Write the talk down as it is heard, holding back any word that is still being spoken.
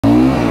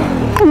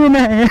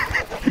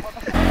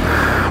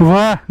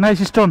Wow,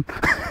 nice stone.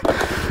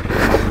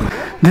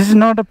 This is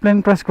not a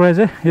plane crash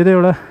है यो त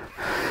एउटा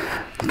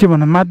के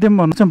भन्नु माध्यम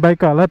भन्नु चाहिँ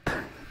बाइकको हालत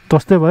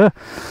ध्वस्तै भयो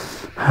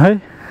है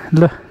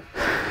ल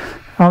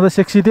आउँदा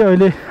सेक्सी थियो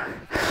अहिले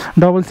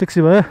डबल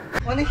सेक्सी भयो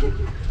अनि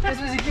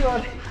त्यसपछि के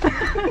गर्ने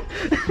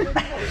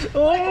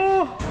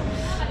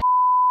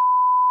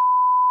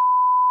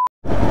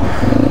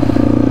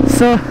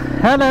So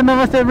hello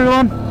namaste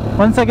everyone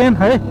once again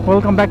hey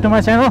welcome back to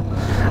my channel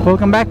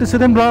welcome back to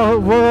Sudip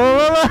vlog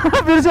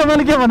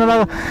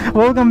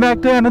welcome back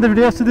to another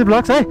video of Sudip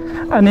vlogs है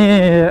अनि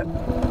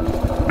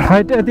है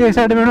त्यति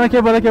एक्साइटमेन्टमा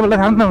के बोला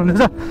थाहा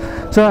हुनुहुन्छ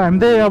सो हामी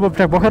चाहिँ अब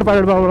भर्खर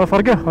पाहाडबाट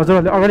फर्क्यो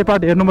हजुरहरूले अगाडि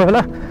पार्ट हेर्नुभयो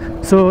होला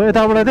सो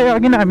यताबाट चाहिँ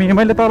अघि नै हामी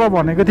मैले तल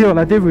भनेको थियो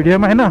होला त्यो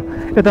भिडियोमा हैन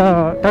यता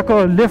टक्क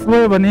लेफ्ट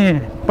गयो भने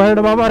पाहाड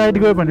बाबा राइट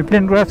गयो भने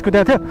प्लेन क्रसको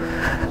त्यहाँ थियो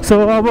सो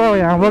अब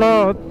यहाँबाट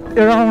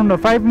अराउन्ड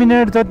 5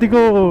 मिनट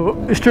जतिको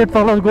स्ट्रेट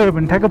तल गयो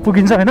भने ठ्याक्क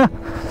पुगिन्छ हैन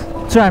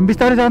सो हामी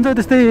बिस्तारै जान्छौँ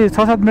त्यस्तै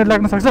 6-7 मिनट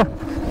लाग्न सक्छ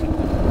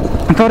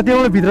तर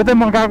त्यो भित्र चाहिँ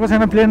म गएको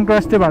छैन प्लेन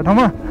क्रस त्यो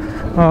बाटोमा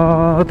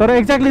तर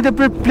एक्ज्याक्टली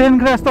त्यो प्लेन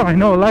क्रस त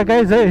होइन होला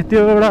गाइज है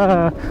त्यो एउटा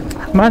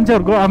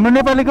मान्छेहरूको हाम्रो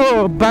नेपालीको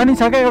बानी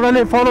छ क्या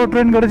एउटाले फलो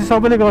ट्रेन गरेपछि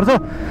सबैले गर्छ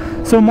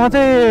सो म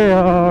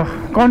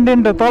चाहिँ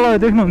कन्टेन्ट तल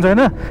देख्नुहुन्छ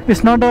होइन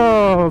it's not a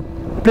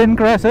plain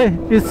cross है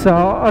इट्स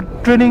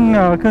ट्रेनिङ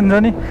के हुन्छ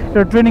नि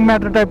एउटा ट्रेनिङ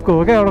म्याटर टाइपको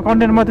हो क्या एउटा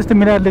कन्टेन्ट म त्यस्तो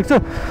मिलाएर लेख्छु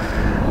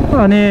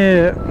अनि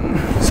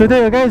सो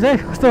त्यही हो गाइज है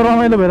कस्तो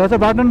रमाइलो भइरहेको छ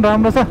बाटो पनि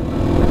राम्रो छ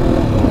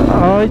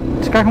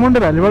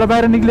काठमाडौँ भ्यालीबाट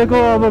बाहिर निक्लेको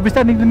अब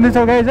बिस्तारै निक्लिँदैछ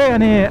गाइज है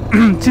अनि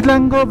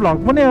चितलाङको भ्लग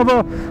पनि अब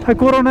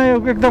कोरोना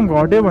एकदम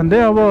घट्यो भन्दै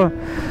अब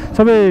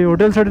सबै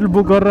होटेल सोटेल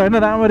बुक गरेर होइन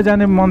राम्ररी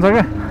जाने मन छ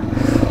क्या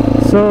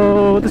सो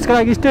त्यसको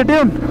लागि स्टे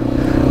ट्युन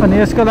अनि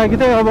यसको लागि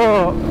चाहिँ अब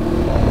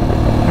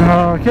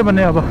के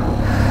भन्ने अब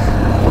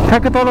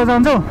ठ्याक्कै तल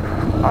जान्छौँ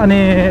अनि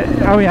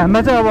अब यहाँदा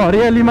चाहिँ अब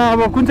हरियालीमा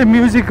अब कुन चाहिँ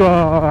म्युजिक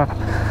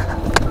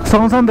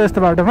सुनाउँछ नि त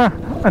यस्तो बाटोमा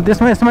अनि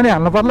यसमा नि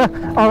हाल्नु पर्ला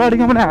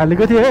अगाडिको पनि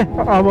हालेको थिएँ है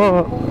अब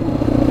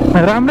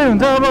राम्रै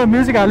हुन्छ अब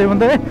म्युजिक हाल्यो भने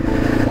त है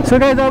सो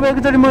गाइज अब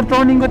एकचोटि म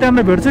टर्निङको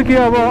त्यहाँनिर भेट्छु कि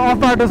अब अफ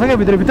बाटो छ क्या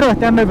भित्रभित्र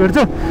त्यहाँनिर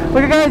भेट्छु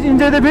okay guys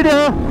enjoy the video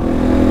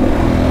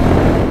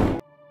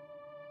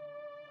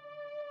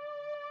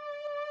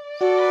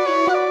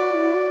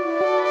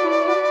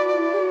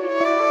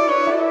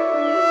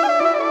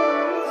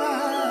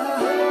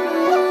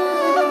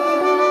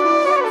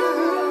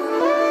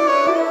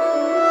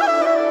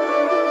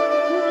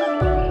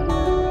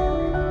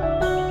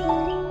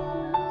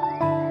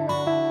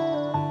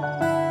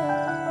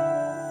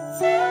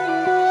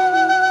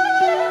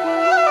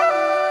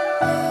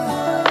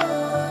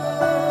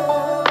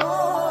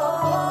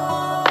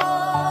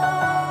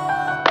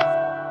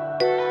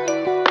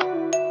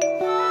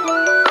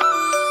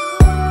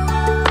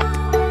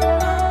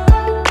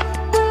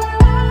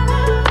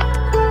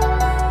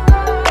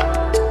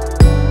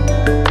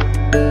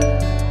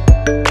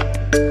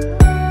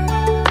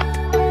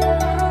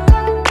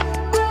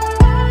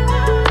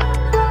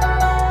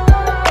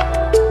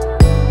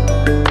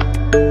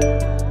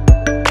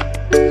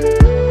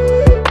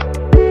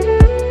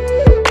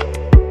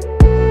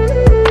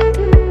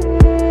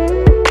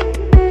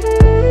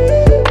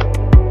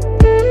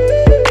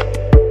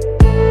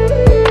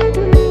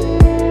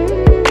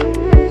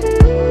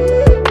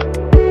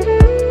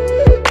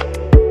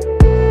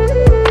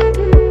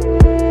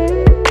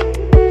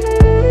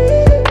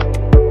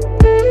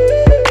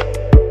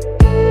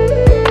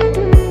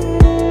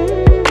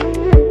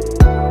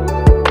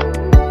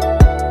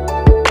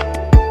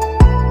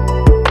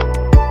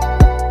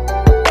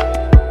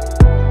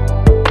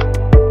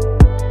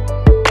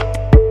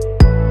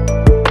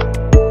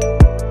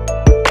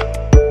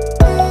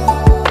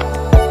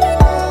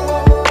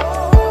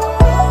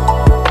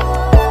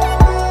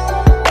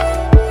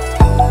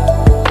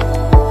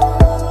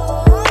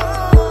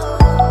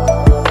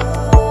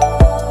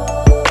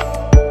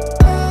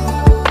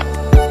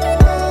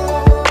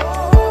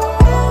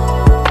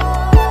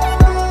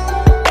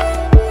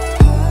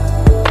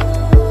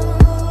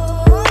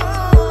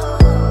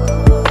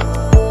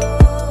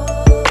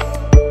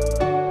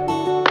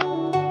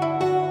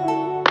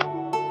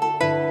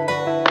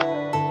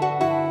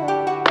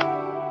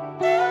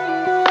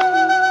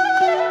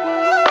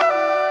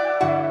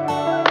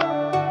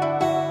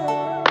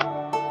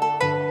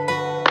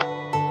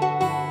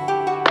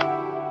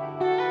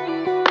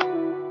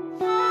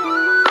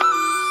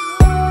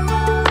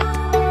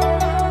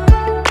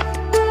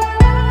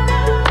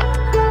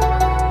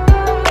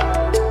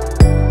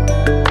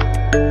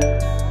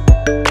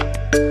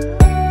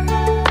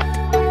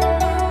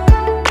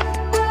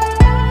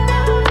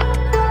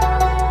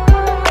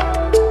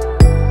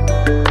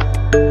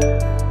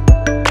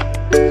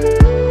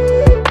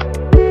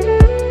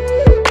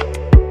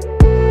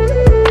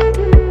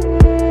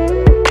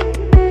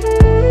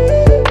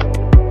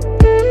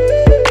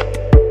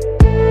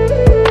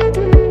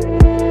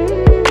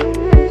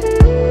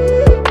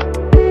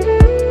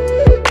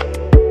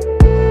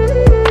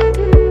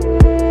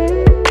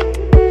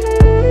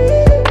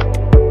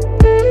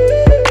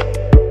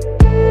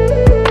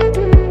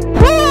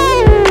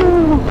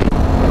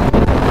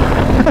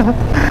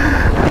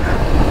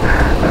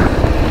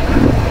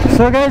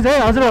so guys है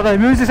हजुरहरूलाई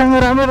म्युजिकसँग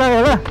राम्रो लाग्यो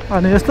होला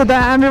अनि यस्तो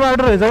दामी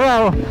बाटो रहेछ क्या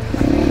अब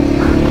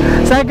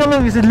साइकल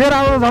लिएर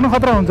आउँदा झन्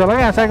खतरा हुन्छ होला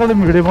क्या साइकलले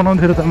भिडियो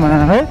बनाउँथ्यो त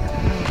है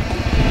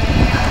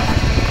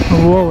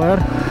हो यार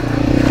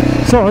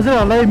सो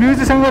हजुरहरूलाई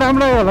म्युजिकसँग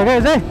राम्रो लाग्यो होला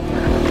गाइज है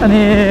अनि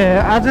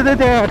आज चाहिँ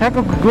त्यहाँ ठ्याक्क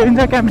गइन्छ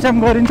क्याम्पस्याम्प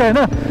गरिन्छ होइन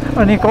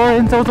अनि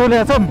करेन्ट चाउचाउ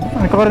ल्याएको छौँ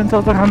अनि करेन्ट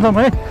चाउचाउ खान्छौँ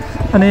है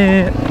अनि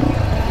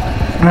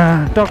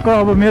टक्क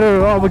अब मेरो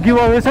अब गिभ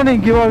अवे छ नि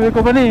गिभ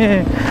अवेको पनि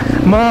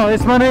म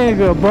यसमा नै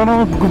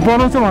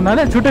बनाउँछु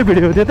भन्नाले छुट्टै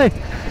भिडियो हो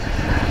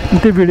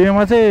त्यो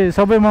भिडियोमा चाहिँ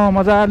सबै म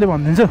मजाले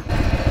भनिदिन्छु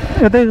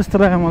यतै जस्तो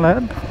लाग्यो मलाई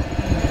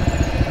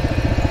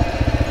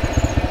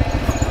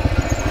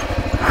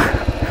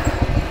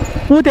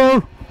ऊ त्यो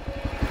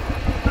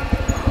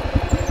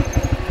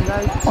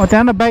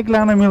त्यहाँ बाइक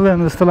लान मिल्दैन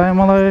जस्तो लाग्यो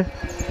मलाई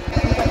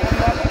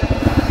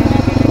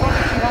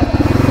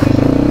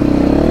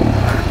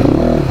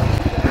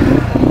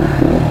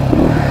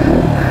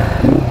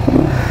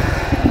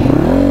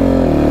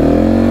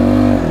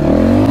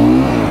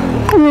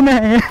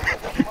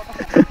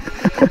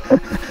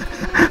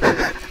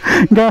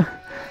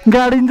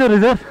गाडिन्छ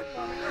रहेछ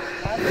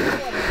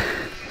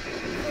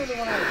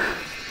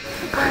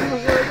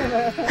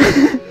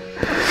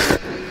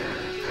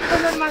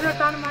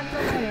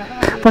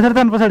पछाडि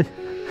तान पछाडि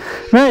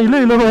हिलो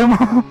हिलो भयो म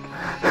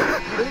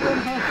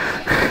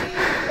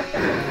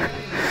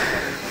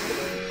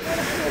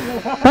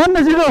तान्न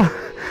छिटो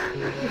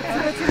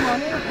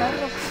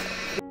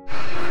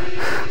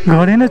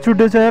घडी नै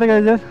छुट्टेछ यार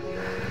गाइज यार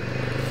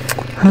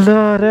ल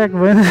ऱ्याक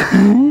भएन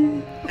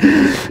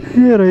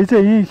यो रहेछ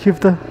यहीँ खिप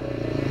त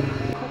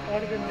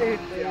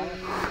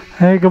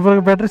ए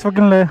गोबरको ब्याट्री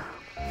सकिन लाग्यो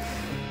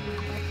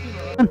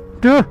 1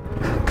 2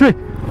 3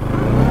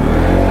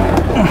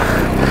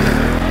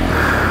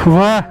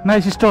 वाह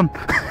नाइस स्टोन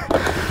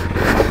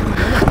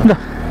ल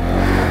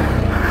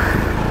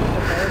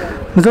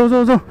जाऊ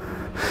जाऊ जाऊ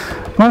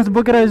मान्छे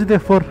बोकेर आएछ त्यो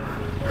 4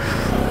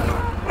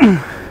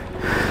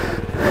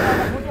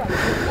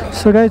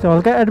 सो गाइज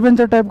हल्का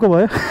एडभेन्चर टाइपको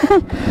भयो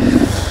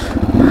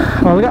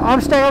हल्का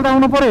अब्स्ट्याकल त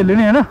आउनु पऱ्यो हेर्नु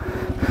नि होइन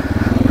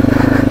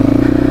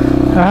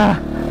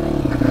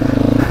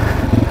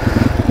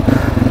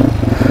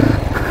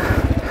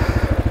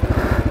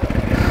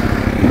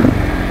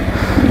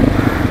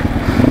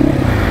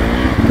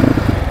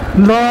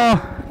ल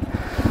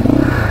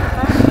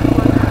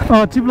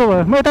चिप्लो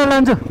भयो म यता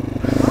लान्छु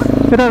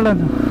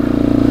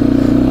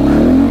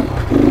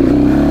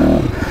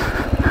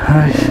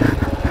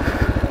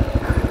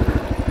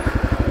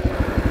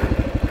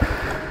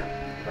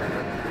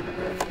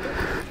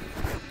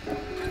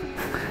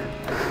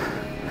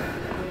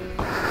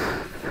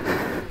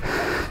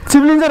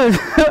चिप्लिन्छ रहेछ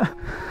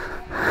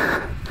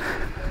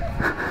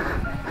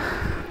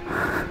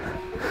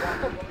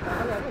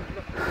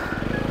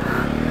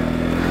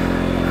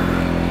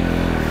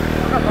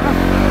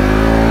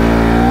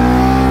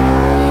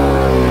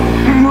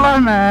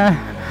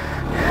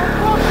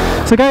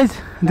So guys,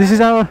 this is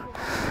our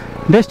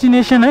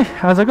destination है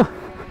आजको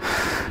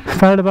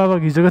पहाड बाबा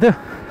हिजोको थियो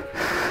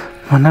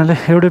भन्नाले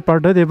एउटै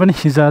पार्ट हो त्यो पनि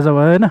हिजो आज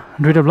भयो होइन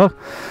दुईटा blog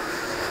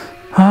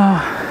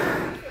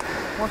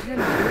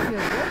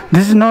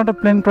this is not a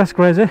plain crash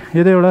cries है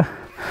यो त एउटा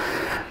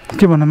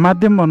के भन्नु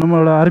माध्यम भनौँ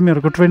एउटा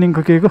आर्मीहरूको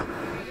ट्रेनिङको केको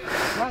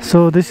so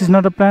this is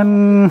not a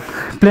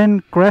plain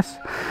crash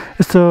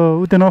यस्तो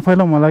उ त्यो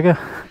नफैलाउँ होला क्या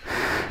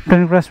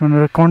प्लेन क्रास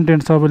भनेर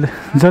कन्टेन्ट सबैले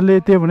जसले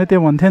त्यो भने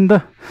त्यो भन्थ्यो नि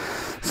त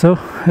so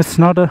it's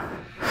not a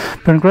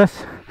plain crash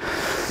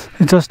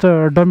it's just a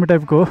dummy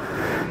टाइपको हो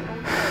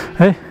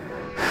है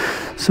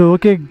सो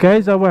ओके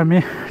गाइज अब हामी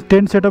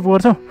टेन्ट सेटअप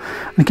गर्छौँ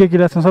अनि के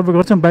ल्याउँछौँ सबै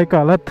गर्छौँ बाइकको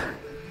हालत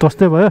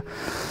तस्तै भयो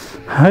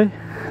है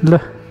ल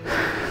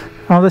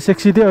आउँदा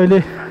सेक्सी थियो अहिले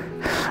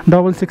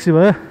डबल सेक्सी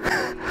भयो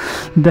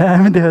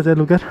दामी देखाएको छ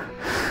लुकर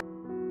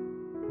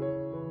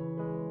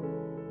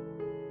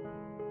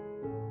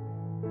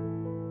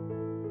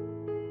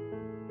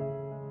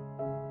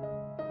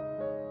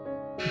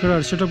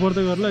कुराहरू सेटअप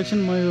गर्दै गर्ला एकछिन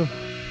म यो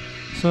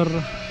सर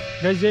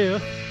गाइज यही हो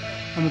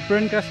हाम्रो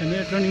प्लेन क्रास हेर्ने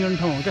ट्रेनिङ गर्ने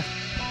ठाउँ हो क्या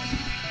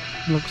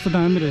ल कस्तो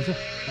दामी रहेछ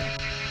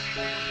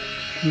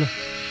ल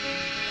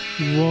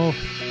वाउ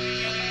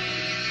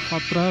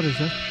खतरा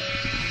रहेछ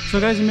सो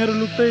गाइज मेरो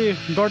लुक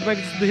चाहिँ डट बाइक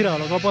जस्तो देखिरहेको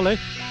होला कपाल है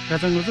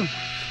घाचाङ गर्छु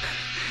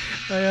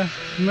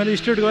मैले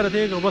स्ट्रेट गरेको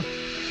थिएँ कपाल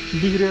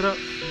बिग्रेर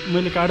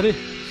मैले काट्दै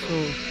सो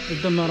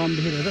एकदम नराम्रो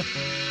देखिरहेछ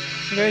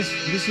गाइज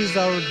दिस इज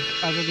आवर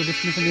आजको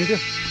डेस्टिनेसन यही थियो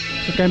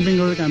सो क्याम्पिङ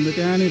गरेको हाम्रो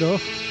त्यहाँनिर हो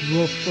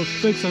वो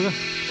पर्फेक्ट छ क्या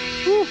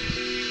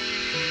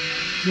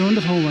यो पनि त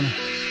ठाउँ भन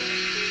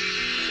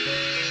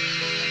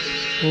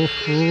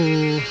ओहो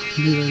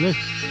बिग्रेर है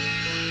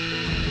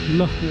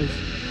ल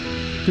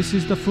this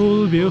is the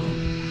full view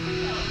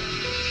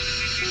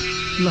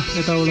ल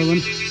यताबाट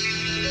पनि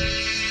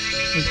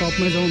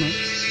टपमै जाउँ न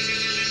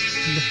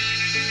ल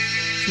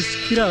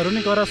किराहरू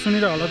नि करा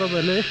सुनिरह होला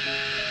तपाईँहरूले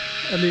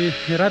अलि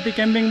राति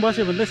क्याम्पिङ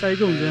बस्यो भने चाहिँ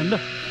साइको हुन्छ नि त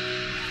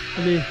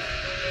अलि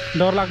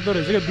डर लाग्दो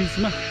रहेछ क्या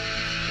बिचमा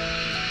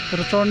तर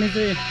चढ्ने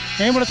चाहिँ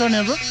यहीँबाट चढ्ने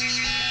ब्रो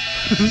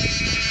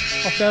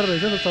अप्ठ्यारो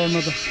रहेछ नि त चढ्न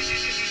त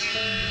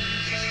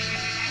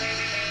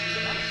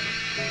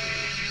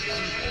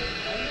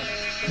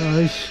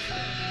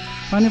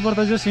पानी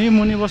पर्दा चाहिँ यहीँ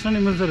मुनि बस्न नि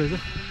मिल्छ रहेछ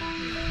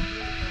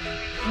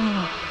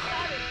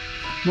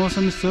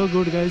मौसम इज सो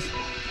गुड गाइज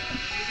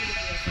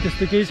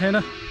त्यस्तो केही छैन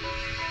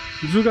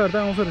जुगाहरू त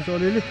आउँछ रहेछ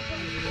अलिअलि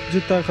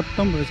जुत्ता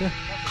खत्तम भएछ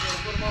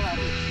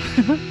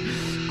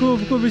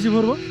को बेसी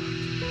फोहोर भयो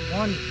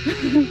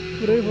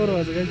पुरै फोहोर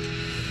भएको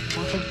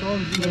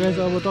छ गाइज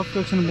अब टक्क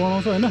एकछिन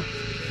बनाउँछ होइन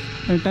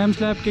अनि टाइम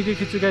स्ल्याप के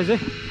खिच्छु गाइज है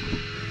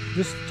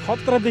जस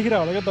खतरा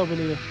देखिरहेको होला क्या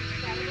तपाईँले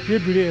यो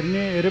भिडियो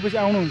हेरेपछि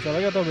आउनुहुन्छ होला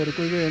क्या तपाईँहरू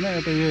कोही होइन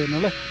यता यो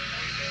हेर्नलाई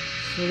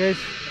सो गाइज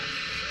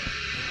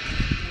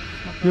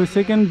यो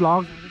सेकेन्ड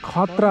भ्लग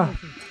खतरा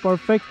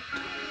पर्फेक्ट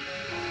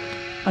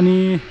अनि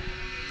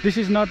this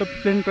is not a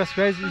plain crash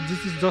guys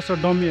this is just a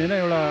dummy होइन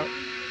एउटा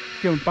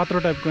के भन्छ पात्रो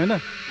टाइपको होइन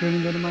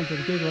ट्रेनिङ गर्ने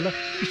मान्छेहरू केही होला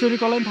स्टोरी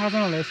कसलाई पनि थाहा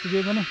छैन होला यसको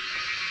केही पनि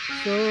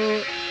सो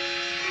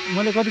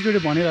मैले कतिचोटि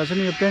भनिरहेको छु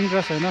नि यो प्लेन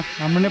क्रास होइन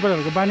हाम्रो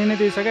नेपालीहरूको बानी नै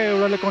त्यही छ क्या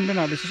एउटाले कन्टेन्ट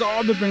हालेपछि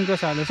सबै प्लेन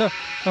क्रास हालेछ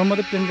तर म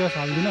त प्लेन क्रास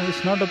हाल्दिनँ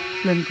it's not a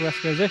plain crash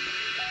guys है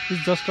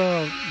इट्स जस्ट अ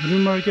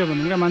रिमर के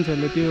भन्नु क्या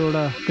मान्छेहरूले त्यो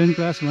एउटा प्लेन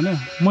क्रास भन्यो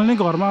मैले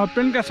घरमा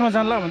प्लेन क्रासमा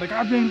जानला भन्दा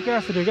कहाँ प्लेन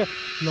क्रास रे क्या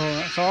ल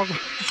सक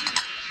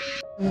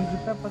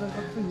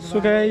सो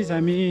गाइज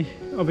हामी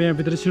अब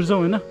यहाँभित्र छिर्छौँ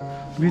होइन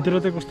भित्र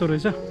चाहिँ कस्तो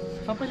रहेछ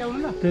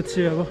त्यो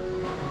चाहिँ अब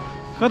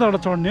कताबाट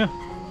चढ्ने हो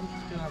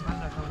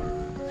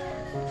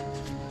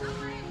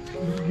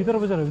भित्र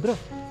बजारभित्र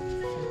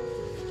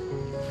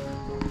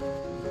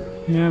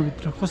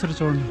यहाँभित्र कसरी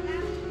चढ्ने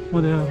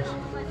म देखाउँछु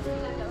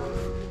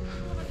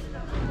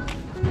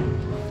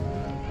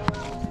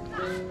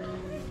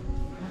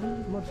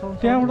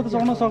त्यहाँबाट त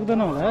चढ्न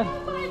सक्दैन होला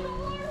यार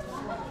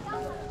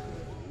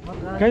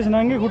गाइस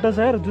नाङ्गे खुट्टा छ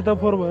यार जुत्ता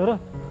फोहोर भएर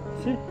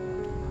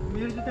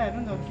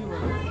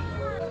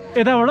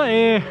यताबाट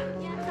ए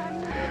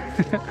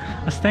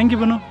थ्याङ्क यू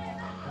बनु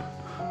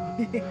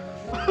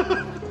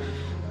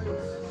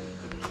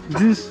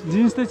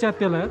जिन्स चाहिँ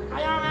च्यात्यो होला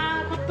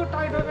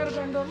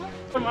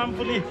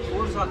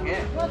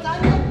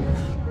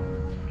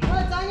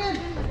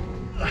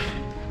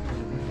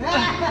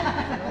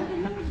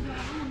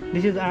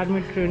This is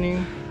army training.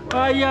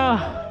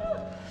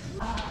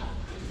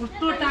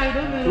 कस्तो टाइट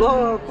हो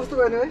ल कस्तो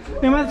गर्ने है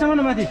ए माथिसम्म न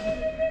माथि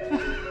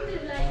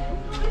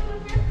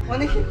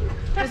अनि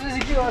त्यसपछि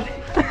के गर्ने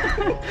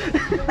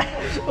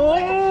ओ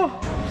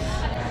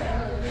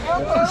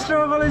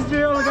स्ट्रगल इज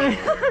रियल गाइस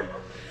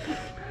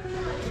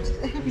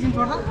एकछिन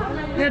पर्दा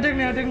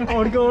टेक्ने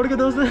अड्के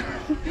दोस्त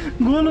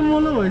गोलो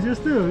मोलो भएछ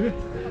जस्तै हो कि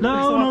ल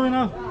आऊ नवीन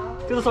आऊ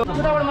त्यो त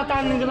पुराबाट म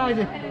तान्दिन्छु ल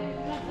अहिले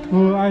हो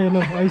आयो ल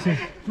आइसक्यो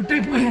पुट्टै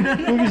पुगेन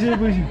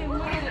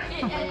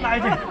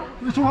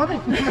आइसक्यो सुहादै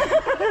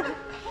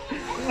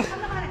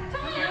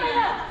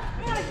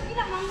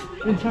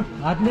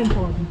हातले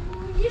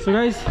सो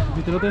गाइस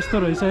भित्र त यस्तो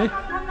रहेछ है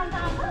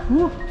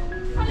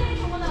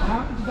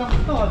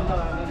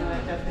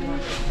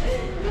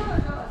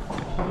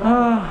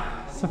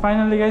so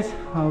finally guys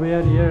we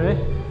are here है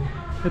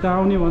यता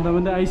आउने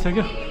भन्दा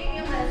आइसक्यो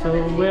so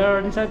we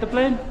are inside the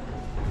plain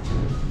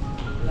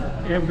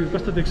यहाँ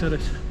कस्तो देख्छ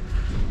रहेछ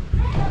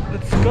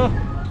लेट्स गो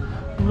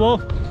वो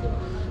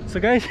सो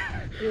गाइस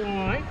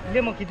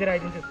ले म खिचेर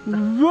आइदिन्छु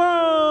वो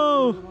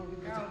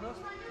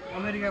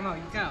अमेरिकामा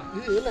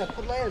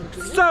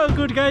so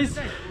good guys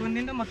कुन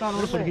दिन त म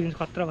तलबाट फर्किदिन्छु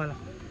खतरा वाला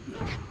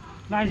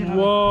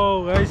wow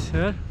guys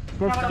यार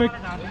perfect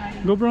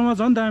गोप्रोमा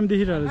झन् दामी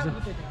देखिरहेको रहेछ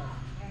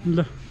ल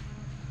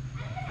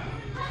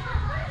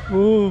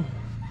ओ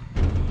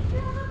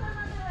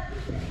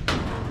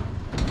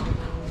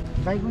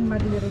बाइक पनि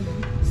माथि लिएर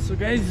सो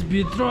गाइस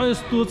भित्र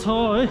यस्तो छ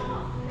है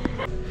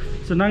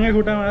सो नाङ्गे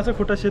खुट्टामा आएछ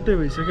खुट्टा सेतै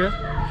भइसक्यो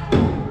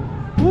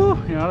ओ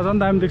यहाँबाट झन्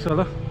दामी देख्छ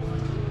होला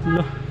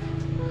ल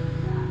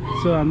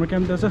सो हाम्रो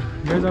क्याम्प त्यहाँ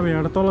छ गाइस अब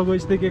यहाँबाट तल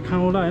गएपछि के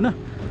खाउँला होइन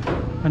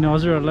अनि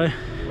हजुरहरूलाई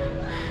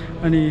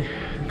अनि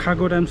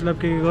खाएको टाइम स्ल्याप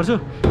के गर्छु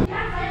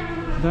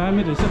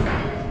दामी रहेछ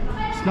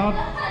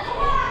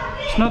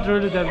it's not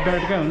really that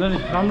bad क्या हुन्छ नि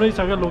राम्रै छ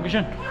क्या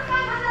लोकेसन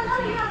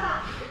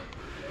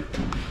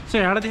सो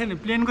यहाँबाट देख्यो नि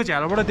प्लेनको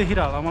झ्यालबाट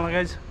देखिरह होला मलाई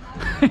गाइस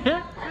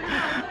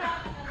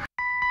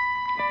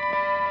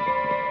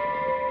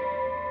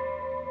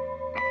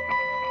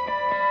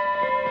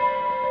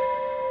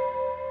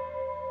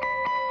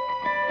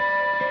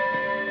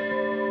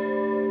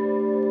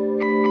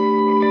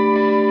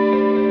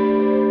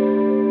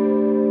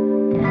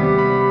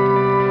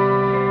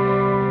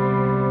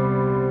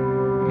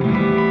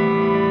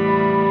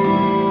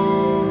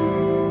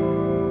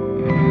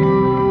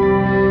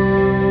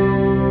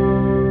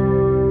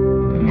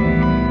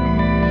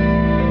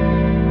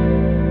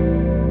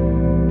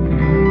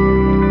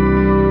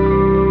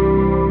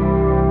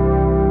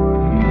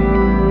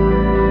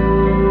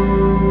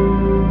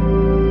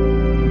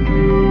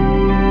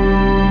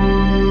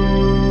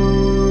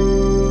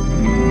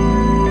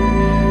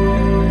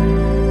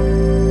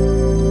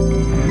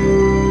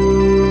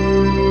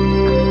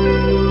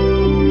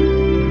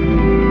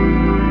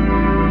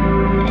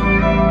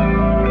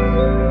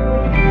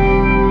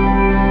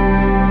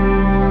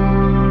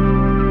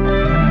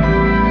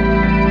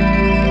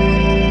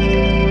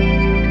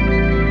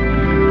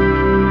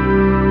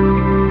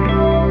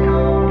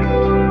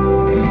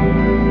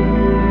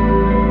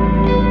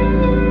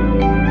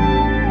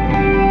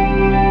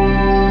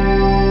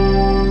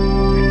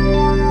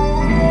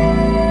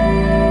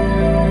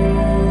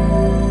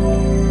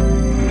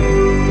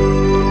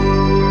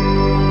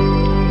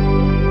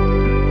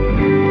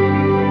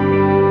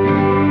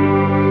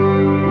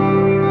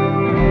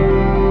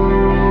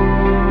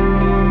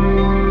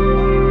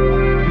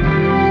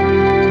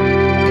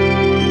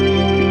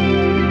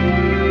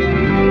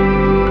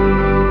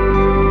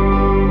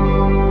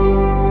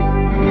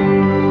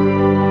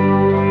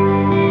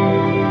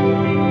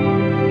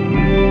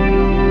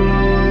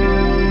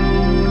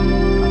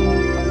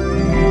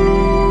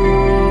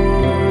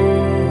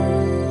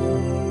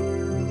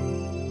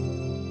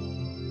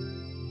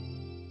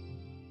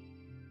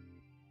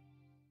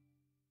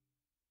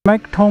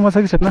माइक ठाउँमा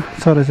छ कि छैन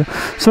छ रहेछ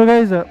सो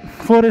गाइज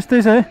 4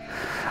 यस्तै छ है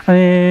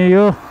अनि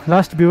यो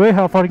लास्ट भ्यू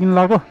है फर्किनु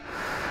लाग्यो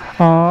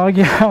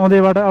अघि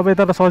आउँदैबाट अब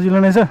यता त सजिलो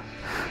नै छ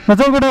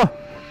नचौकेट हो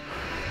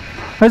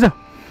है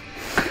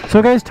सो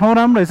गाइज ठाउँ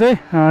राम्रो रहेछ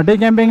है डे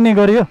क्याम्पिङ नै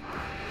गरियो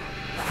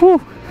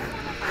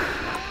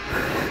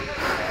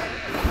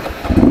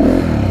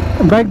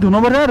बाइक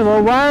धुनुपर्छ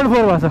वाइल्ड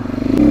फोर भएको छ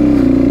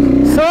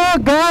सो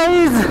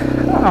गाइज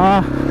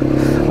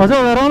हजुर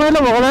रमाइलो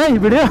भयो होला है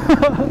भिडियो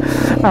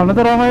हाम्रो त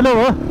रमाइलो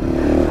भयो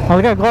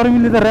हल्का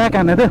गर्मीले त ऱ्याक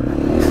हाने थियो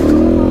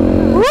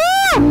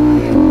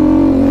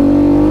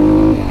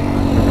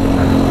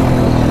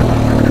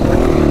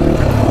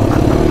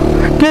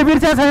के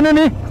बिर्स्या छैन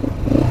नि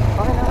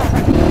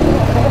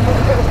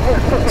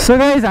सो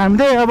गाइज हामी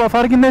चाहिँ अब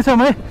फर्किँदैछौँ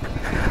है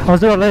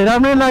हजुरहरूलाई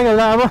राम्रै लाग्यो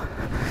होला अब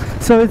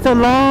so it's a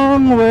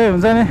long way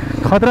हुन्छ नि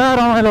खतरा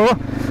रमाइलो हो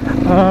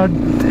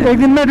एक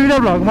दिनमा 2टा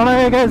भ्लग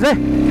बनाएको गाइज है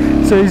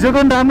सो हिजोको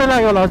पनि राम्रै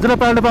लाग्यो होला हजुरलाई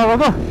पाल्टो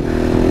पाएको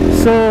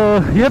सो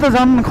यो त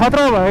झन्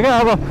खतरा भयो क्या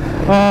अब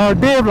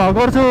डे भ्लग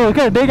गर्छु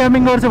क्या डे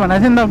क्याम्पिङ गर्छु भनेको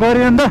थिएँ नि त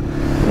गरियो नि त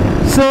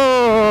सो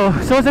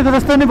सोचेको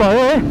जस्तो नि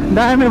भयो है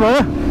दामी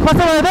भयो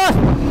कस्तो भयो त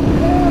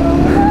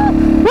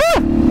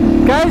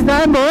गाइज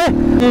दामी भयो है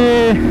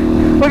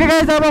ओके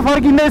गाइज अब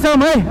फर्किँदैछौँ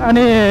है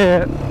अनि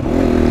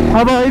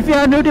अब if you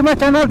are new to my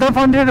channel don't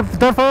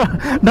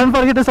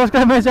forget to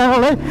subscribe my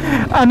channel है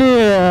अनि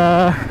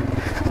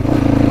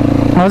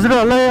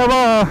हजुरहरूलाई अब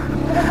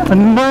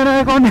नयाँ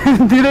नयाँ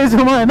कन्टेन्ट दिँदैछु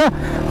म होइन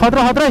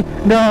खतरै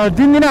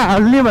दिनदिन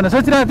हाल्ने भनेर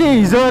सोचिरहेको थिएँ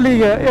हिजो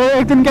अलिक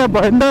एक दिन क्याब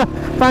भयो नि त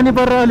पानी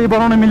परेर अलिक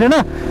बनाउन मिलेन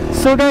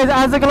सो गाइज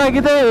आजको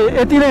लागि चाहिँ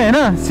यति नै होइन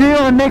C you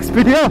next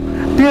video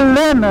till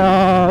then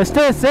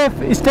stay safe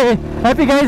stay happy guys